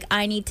if, like,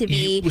 I need to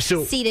be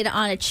seated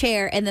on a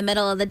chair in the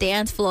middle of the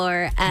dance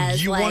floor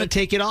as, You want to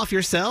take it off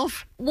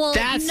yourself? Well,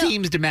 that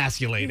seems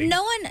demasculating.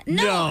 No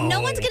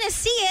one's going to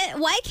see it.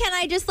 Why can't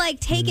I just, like,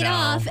 take it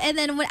off, and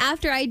then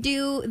after I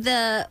do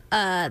the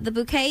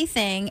bouquet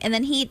thing, and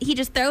then he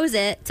just throws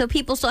it, so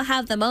people still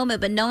have the moment,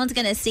 but no one's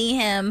going to see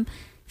him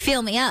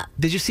feel me up.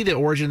 Did you see the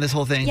origin of this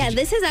whole thing? Yeah,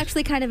 this is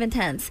actually kind of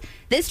intense.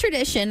 This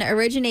tradition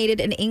originated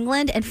in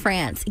England and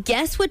France.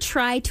 Guests would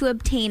try to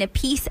obtain a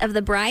piece of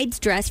the bride's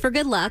dress for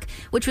good luck,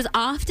 which was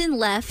often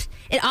left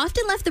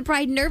the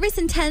bride nervous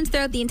and tense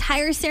throughout the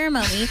entire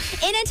ceremony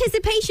in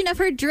anticipation of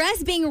her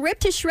dress being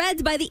ripped to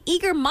shreds by the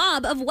eager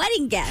mob of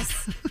wedding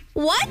guests.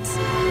 What?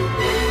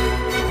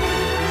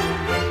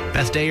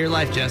 Best day of your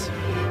life, Jess.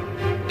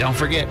 Don't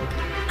forget.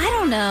 I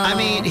don't know. I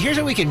mean, here's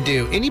what we can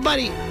do.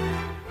 Anybody...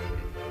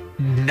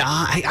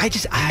 Nah,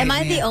 Am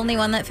I the only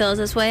one that feels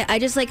this way? I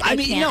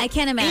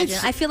can't imagine.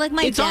 I feel like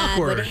my dad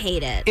would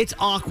hate it. It's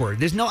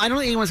awkward. I don't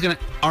think anyone's going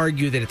to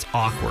argue that it's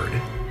awkward.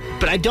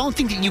 But I don't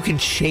think that you can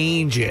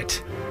change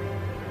it.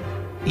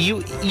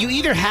 You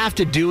either have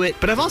to do it,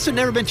 but I've also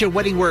never been to a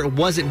wedding where it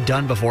wasn't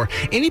done before.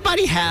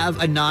 Anybody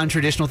have a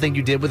non-traditional thing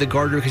you did with a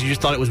garter because you just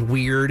thought it was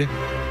weird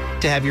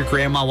to have your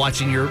grandma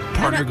watching your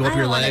partner go up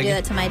your leg? I don't want to do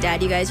that to my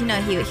dad, you guys. You know,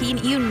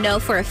 you know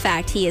for a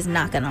fact he is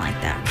not going to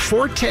like that.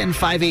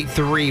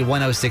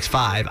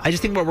 410-583-1065. I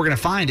just think what we're going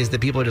to find is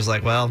that people are just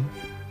like, well...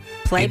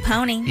 Play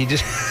pony. You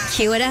just...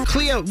 Cue it up.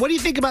 Cleo, what do you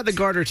think about the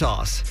garter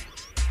toss?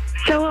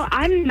 So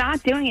I'm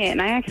not doing it,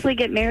 and I actually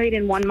get married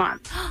in 1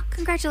 month.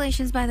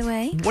 Congratulations, by the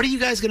way. What are you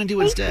guys going to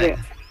do instead?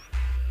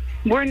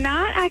 We're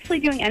not actually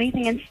doing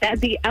anything instead.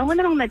 The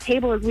element on the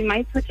table is we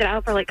might switch it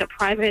out for like a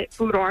private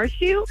boudoir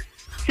shoot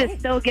to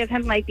still give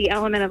him like the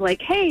element of like,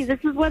 hey,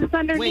 this is what's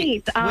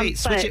underneath.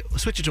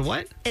 Switch it to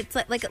what? It's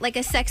like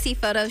a sexy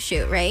photo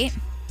shoot, right?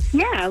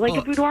 Yeah, like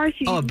a boudoir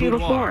shoot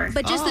before.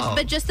 But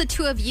just the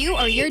two of you,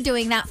 or you're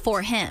doing that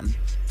for him?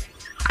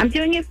 I'm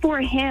doing it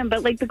for him,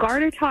 but like the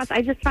garter toss,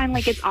 I just find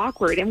like it's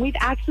awkward. And we've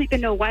actually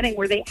been to a wedding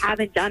where they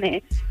haven't done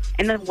it,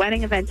 and the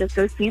wedding event just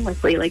goes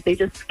seamlessly. Like they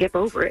just skip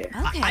over it.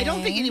 Okay. I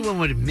don't think anyone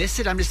would miss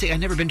it. I'm just saying I've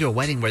never been to a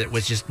wedding where it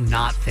was just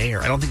not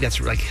there. I don't think that's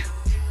like...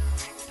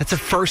 That's the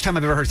first time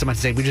I've ever heard someone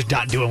say, we're just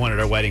not doing one at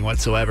our wedding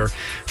whatsoever.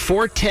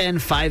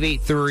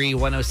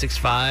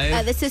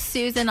 410-583-1065. This is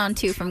Susan on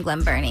 2 from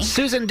Glen Burnie.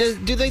 Susan, do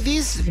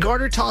these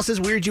garter tosses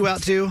weird you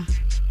out too?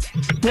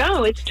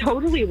 No, it's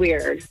totally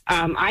weird.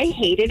 I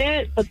hated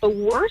it, but the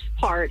worst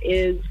part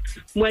is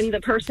when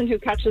the person who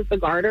catches the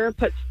garter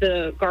puts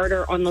the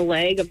garter on the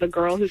leg of the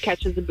girl who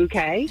catches the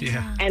bouquet.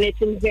 Yeah. And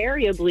it's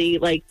invariably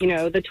like,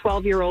 the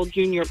 12-year-old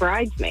junior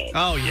bridesmaid.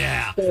 Oh,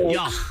 yeah.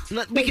 So,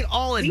 we can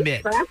all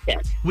admit.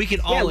 We can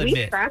all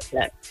admit.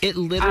 It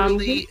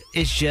literally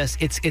is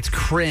just, it's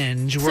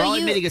cringe. We're all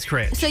admitting it's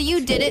cringe. So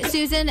you did it,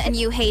 Susan, and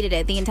you hated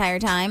it the entire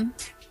time?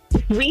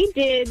 We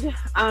did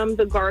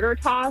the garter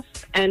toss,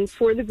 and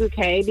for the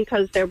bouquet,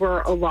 because there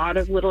were a lot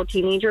of little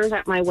teenagers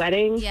at my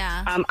wedding,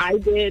 I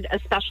did a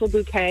special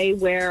bouquet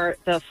where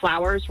the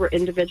flowers were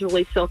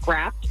individually silk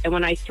wrapped, and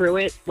when I threw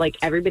it, like,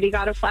 everybody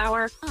got a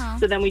flower. Oh.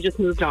 So then we just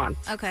moved on.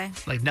 Okay.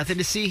 Like, nothing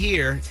to see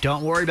here.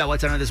 Don't worry about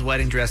what's under this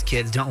wedding dress,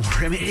 kids. Don't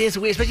worry. I mean, it is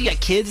weird, especially you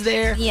got kids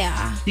there.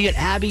 Yeah. You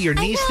got Abby, your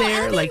niece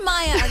there. Abby and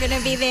Maya are going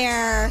to be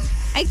there.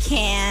 I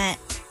can't.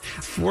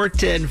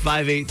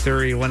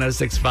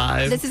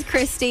 410-583-1065. This is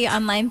Christy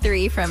on line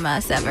 3 from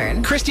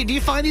Severn. Christy, do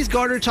you find these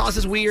garter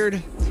tosses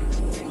weird?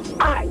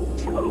 I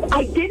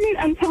didn't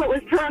until it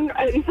was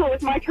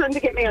my turn to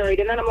get married,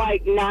 and then I'm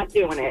like, not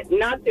doing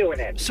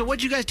it. So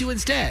what'd you guys do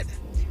instead?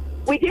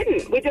 We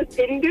didn't. We just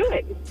didn't do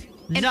it.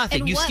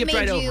 Nothing. You skipped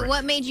right over it.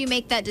 What made you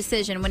make that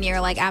decision when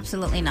you're like,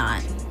 absolutely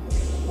not?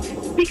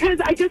 Because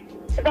I've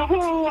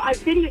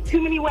been to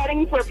too many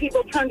weddings where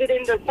people turned it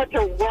into such a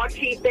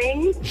raunchy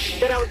thing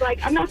that I was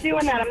like, I'm not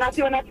doing that. I'm not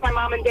doing that to my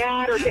mom and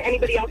dad or to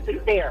anybody else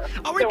that's there.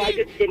 I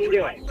just didn't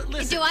do it.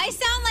 Do I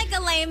sound like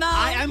a lame-o?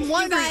 I'm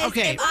wondering, guys,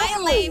 okay. Am I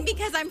lame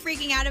because I'm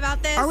freaking out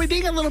about this? Are we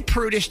being a little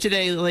prudish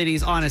today,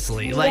 ladies,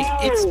 honestly? Like,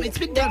 it's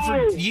been done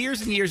for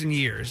years and years and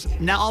years.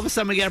 Now, all of a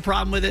sudden, we got a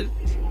problem with it?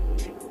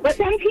 But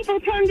then people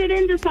turned it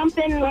into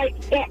something like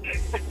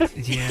ick.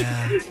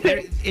 Yeah.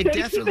 It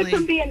definitely...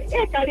 from being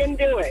ick, I didn't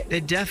do it.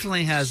 It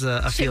definitely has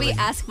a feeling. Should we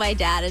ask my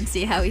dad and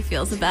see how he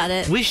feels about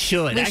it? We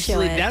should.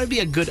 Actually, that would be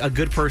a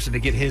good person to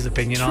get his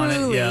opinion on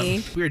it. Yeah.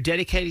 We are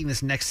dedicating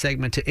this next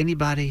segment to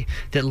anybody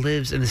that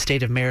lives in the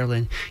state of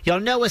Maryland.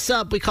 Y'all know what's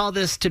up. We call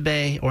this to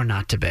bay or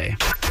not to bay.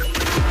 To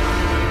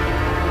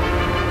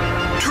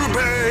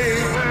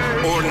bay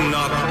or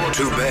not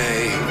to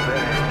bay?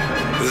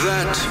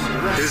 That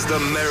is the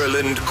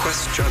Maryland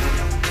question.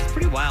 It's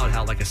pretty wild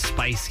how like a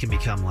spice can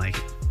become like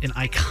an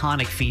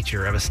iconic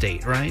feature of a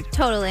state, right?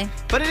 Totally.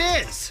 But it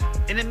is.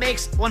 And it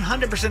makes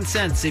 100%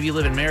 sense if you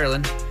live in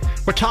Maryland.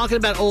 We're talking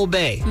about Old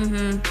Bay.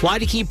 Mm-hmm. Why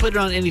do you keep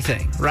putting it on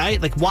anything,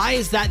 right? Like, why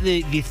is that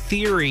the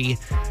theory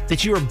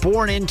that you were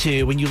born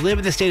into when you live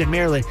in the state of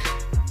Maryland?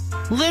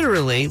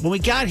 Literally, when we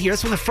got here,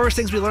 that's one of the first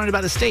things we learned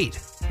about the state.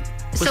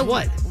 So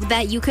what?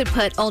 That you could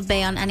put Old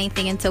Bay on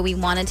anything, and so we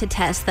wanted to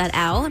test that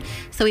out.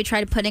 So we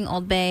tried putting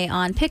Old Bay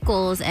on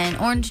pickles and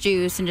orange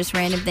juice and just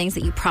random things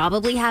that you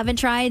probably haven't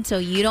tried, so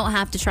you don't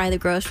have to try the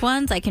gross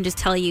ones. I can just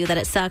tell you that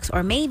it sucks,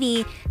 or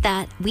maybe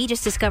that we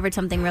just discovered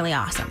something really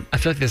awesome. I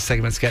feel like this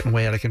segment's getting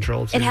way out of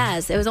control, too. It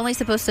has. It was only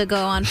supposed to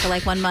go on for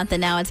like 1 month,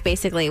 and now it's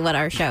basically what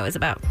our show is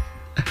about.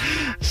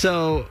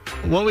 So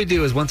what we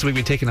do is once a week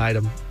we take an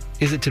item.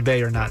 Is it to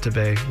bay or not to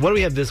bay? What do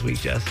we have this week,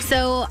 Jess?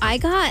 So I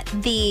got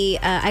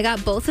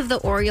both of the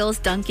Orioles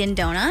Dunkin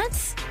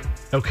Donuts.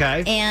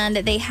 Okay. And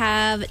they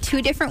have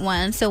 2 different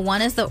ones. So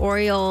one is the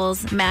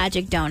Orioles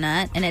Magic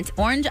Donut, and it's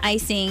orange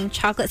icing,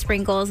 chocolate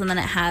sprinkles, and then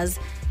it has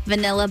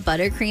vanilla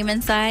buttercream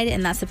inside,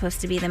 and that's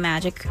supposed to be the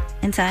magic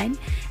inside.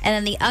 And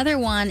then the other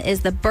one is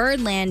the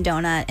Birdland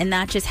Donut, and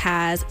that just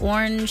has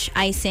orange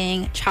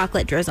icing,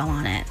 chocolate drizzle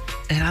on it.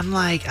 And I'm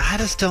like, I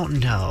just don't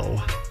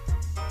know.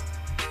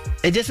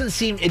 It doesn't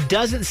seem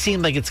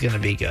like it's going to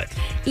be good.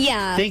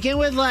 Yeah. Thinking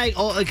with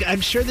I'm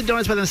sure the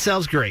donuts by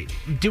themselves, great.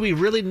 Do we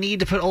really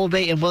need to put Old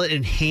Bay, and will it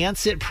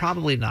enhance it?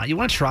 Probably not. You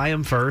want to try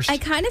them first? I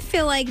kind of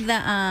feel like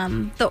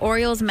the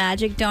Orioles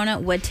Magic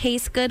Donut would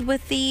taste good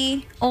with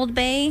the Old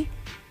Bay.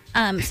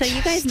 So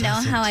you guys know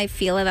how I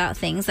feel about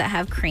things that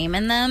have cream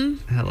in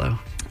them. Hello.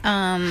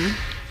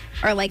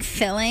 Or like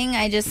filling.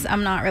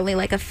 I'm not really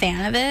like a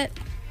fan of it.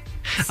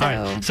 So,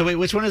 all right. So wait,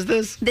 which one is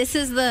this? This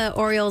is the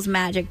Orioles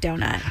Magic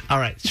Donut. All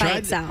right. By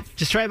itself.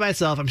 Just try it by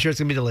itself. I'm sure it's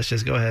going to be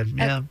delicious. Go ahead.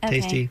 Yeah.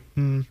 Okay. Tasty.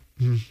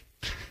 Mm-hmm.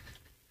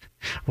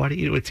 Why do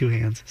you eat it with 2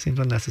 hands? Seems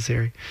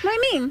unnecessary. What do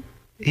you mean?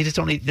 You just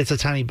don't need, it's a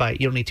tiny bite.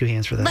 You don't need 2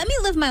 hands for that. Let me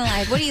live my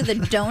life. What are you, the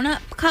donut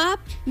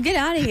cop? Get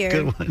out of here.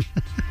 Good one.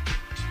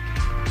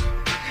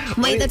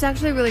 Wait, that's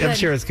actually really good. I'm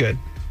sure it's good.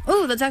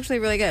 Ooh, that's actually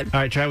really good. All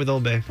right, try it with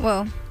Old Bay.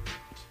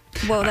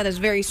 Whoa, that is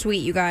very sweet,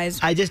 you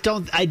guys. I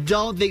don't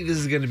think this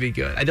is going to be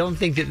good. I don't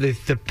think that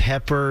the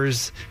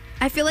peppers.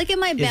 I feel like it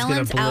might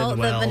balance out the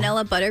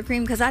vanilla buttercream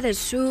because that is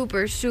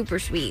super, super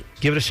sweet.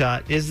 Give it a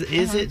shot. Is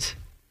it?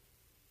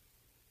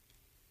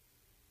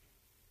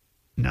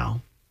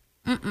 No.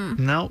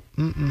 No.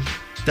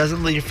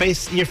 Doesn't your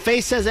face? Your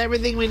face says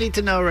everything we need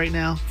to know right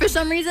now. For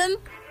some reason,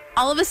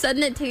 all of a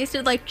sudden it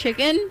tasted like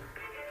chicken,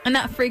 and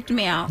that freaked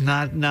me out.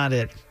 Not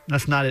it.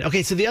 That's not it.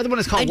 Okay, so the other one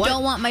is called what? I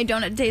don't want my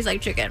donut to taste like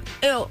chicken.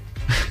 Ew.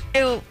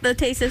 Ew. The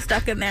taste is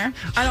stuck in there.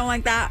 I don't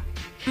like that.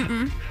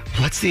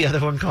 What's the other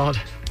one called?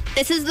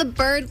 This is the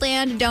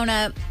Birdland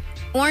Donut,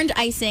 orange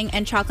icing,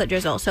 and chocolate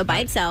drizzle. So by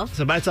itself.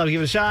 Give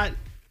it a shot.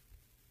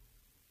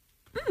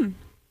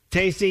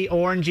 Tasty,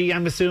 orangey,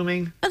 I'm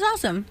assuming. That's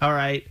awesome. All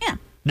right. Yeah.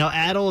 Now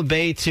add Old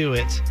Bay to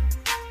it.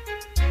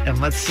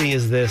 And let's see,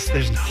 there's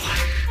no...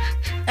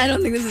 I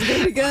don't think this is going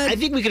to be good. I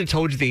think we could have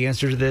told you the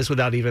answer to this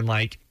without even,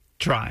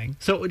 trying.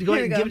 So go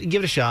ahead,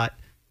 give it a shot.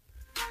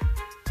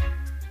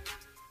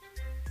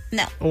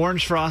 No.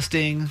 Orange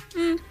frosting,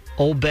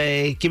 Old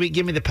Bay. Give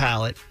me the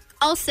palate.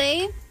 I'll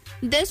say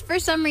This, for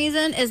some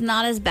reason, is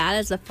not as bad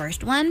as the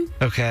first one.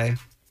 Okay.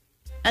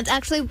 That's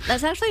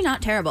actually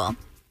not terrible.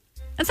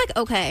 It's like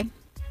okay.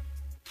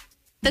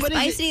 The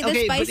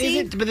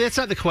spicy. But that's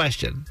not the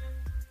question.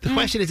 The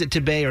question is it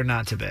to bay or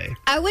not to bay?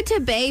 I would to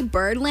bay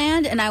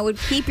Birdland, and I would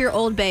keep your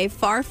Old Bay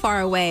far,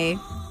 far away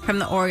from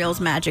the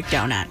Orioles Magic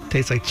Donut.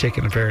 Tastes like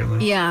chicken,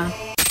 apparently. Yeah.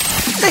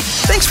 Hey,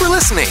 thanks for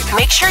listening.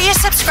 Make sure you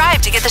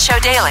subscribe to get the show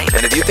daily.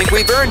 And if you think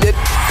we've earned it,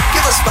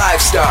 give us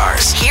 5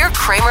 stars. Hear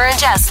Kramer and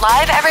Jess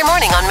live every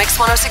morning on Mix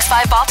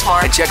 106.5 Baltimore.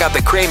 And check out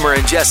the Kramer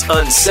and Jess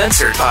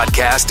Uncensored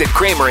podcast at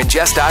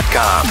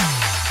kramerandjess.com.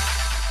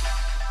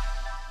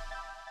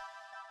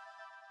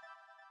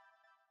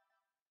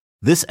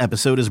 This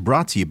episode is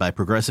brought to you by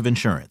Progressive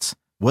Insurance.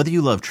 Whether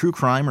you love true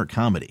crime or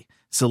comedy,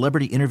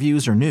 celebrity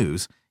interviews or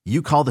news,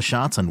 you call the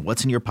shots on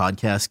what's in your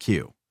podcast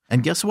queue.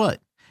 And guess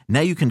what? Now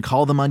you can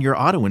call them on your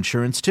auto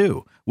insurance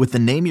too with the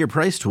Name Your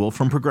Price tool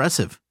from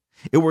Progressive.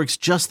 It works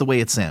just the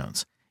way it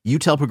sounds. You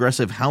tell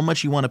Progressive how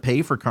much you want to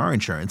pay for car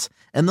insurance,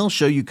 and they'll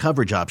show you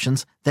coverage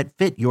options that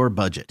fit your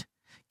budget.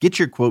 Get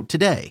your quote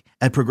today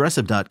at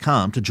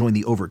Progressive.com to join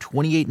the over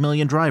 28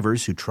 million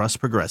drivers who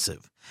trust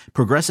Progressive.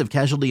 Progressive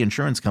Casualty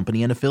Insurance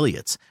Company and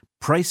Affiliates.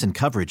 Price and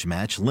coverage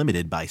match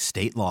limited by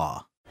state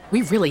law.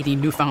 We really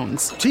need new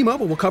phones.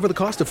 T-Mobile will cover the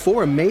cost of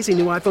 4 amazing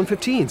new iPhone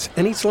 15s,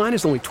 and each line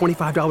is only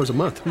 $25 a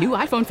month. New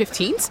iPhone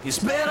 15s? It's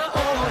better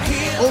over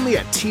here. Only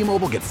at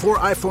T-Mobile, get 4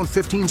 iPhone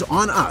 15s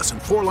on us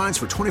and 4 lines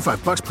for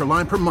 $25 per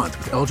line per month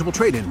with eligible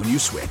trade-in when you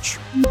switch.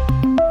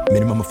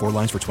 Minimum of 4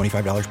 lines for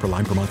 $25 per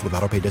line per month with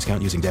autopay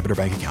discount using debit or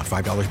bank account.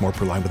 $5 more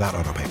per line without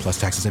autopay, plus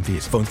taxes and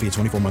fees. Phone fee at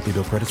 24 monthly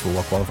bill credits for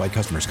well-qualified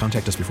customers.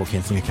 Contact us before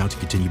canceling account to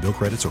continue bill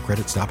credits or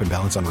credit stop and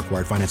balance on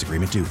required finance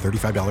agreement due.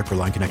 $35 per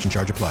line connection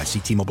charge applies. See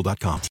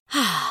T-Mobile.com.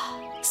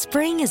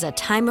 Spring is a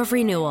time of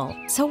renewal,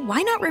 so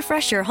why not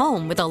refresh your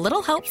home with a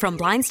little help from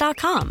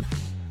Blinds.com?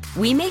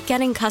 We make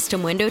getting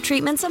custom window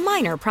treatments a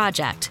minor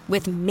project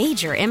with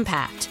major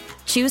impact.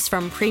 Choose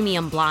from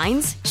premium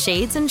blinds,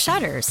 shades, and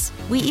shutters.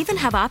 We even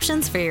have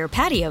options for your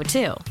patio,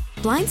 too.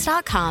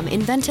 Blinds.com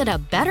invented a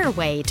better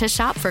way to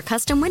shop for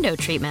custom window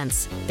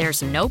treatments.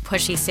 There's no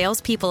pushy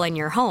salespeople in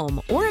your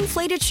home or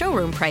inflated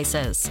showroom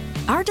prices.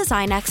 Our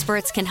design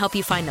experts can help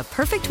you find the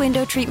perfect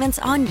window treatments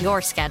on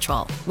your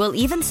schedule. We'll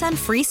even send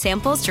free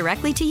samples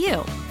directly to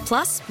you.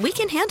 Plus, we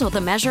can handle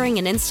the measuring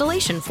and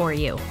installation for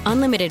you.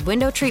 Unlimited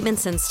window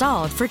treatments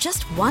installed for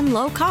just one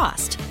low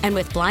cost. And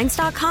with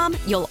Blinds.com,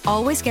 you'll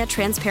always get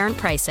transparent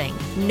pricing.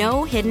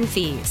 No hidden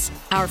fees.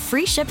 Our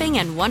free shipping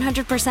and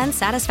 100%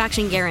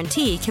 satisfaction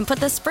guarantee can put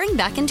the spring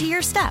back into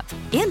your step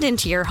and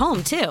into your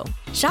home, too.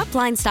 Shop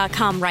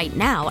Blinds.com right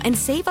now and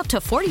save up to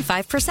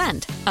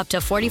 45%. Up to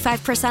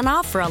 45%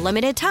 off for a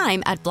limited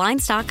time at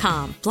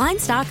Blinds.com.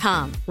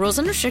 Blinds.com. Rules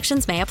and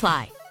restrictions may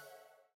apply.